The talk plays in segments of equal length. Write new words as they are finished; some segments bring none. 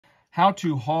How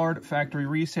to hard factory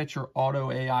reset your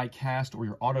OttoAIBox or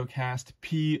your Ottocast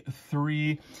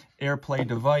P3 AirPlay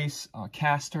device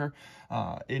caster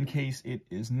in case it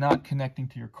is not connecting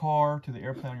to your car, to the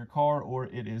AirPlay on your car, or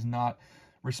it is not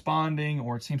responding,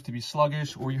 or it seems to be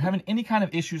sluggish, or you're having any kind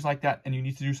of issues like that and you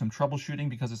need to do some troubleshooting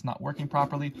because it's not working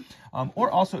properly.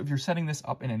 Or also if you're setting this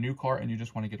up in a new car and you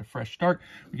just want to get a fresh start,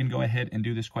 we can go ahead and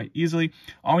do this quite easily.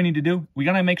 All we need to do, we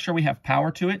got to make sure we have power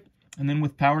to it. And then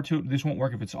with power to it, this won't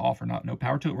work if it's off or not. No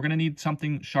power to it. We're going to need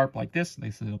something sharp like this.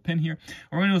 This little pin here.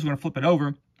 What we're going to do is we're going to flip it over,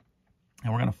 and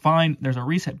we're going to find, there's a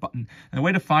reset button. And the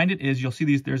way to find it is you'll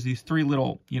see there's these three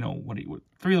little,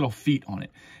 three little feet on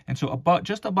it. And so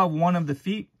just above one of the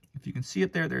feet, if you can see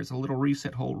it there, there's a little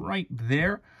reset hole right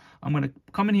there. I'm going to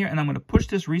come in here and I'm going to push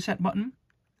this reset button.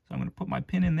 So I'm going to put my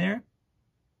pin in there,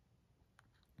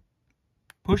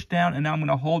 push down, and now I'm going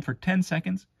to hold for 10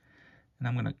 seconds. And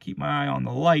I'm going to keep my eye on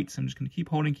the lights. I'm just going to keep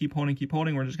holding, keep holding, keep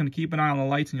holding. We're just going to keep an eye on the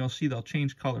lights, and you'll see they'll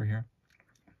change color here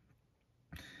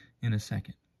in a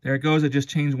second. There it goes. It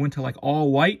just went to like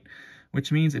all white,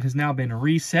 which means it has now been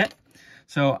reset.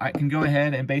 So I can go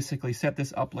ahead and basically set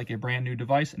this up like a brand new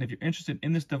device. And if you're interested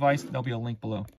in this device, there'll be a link below.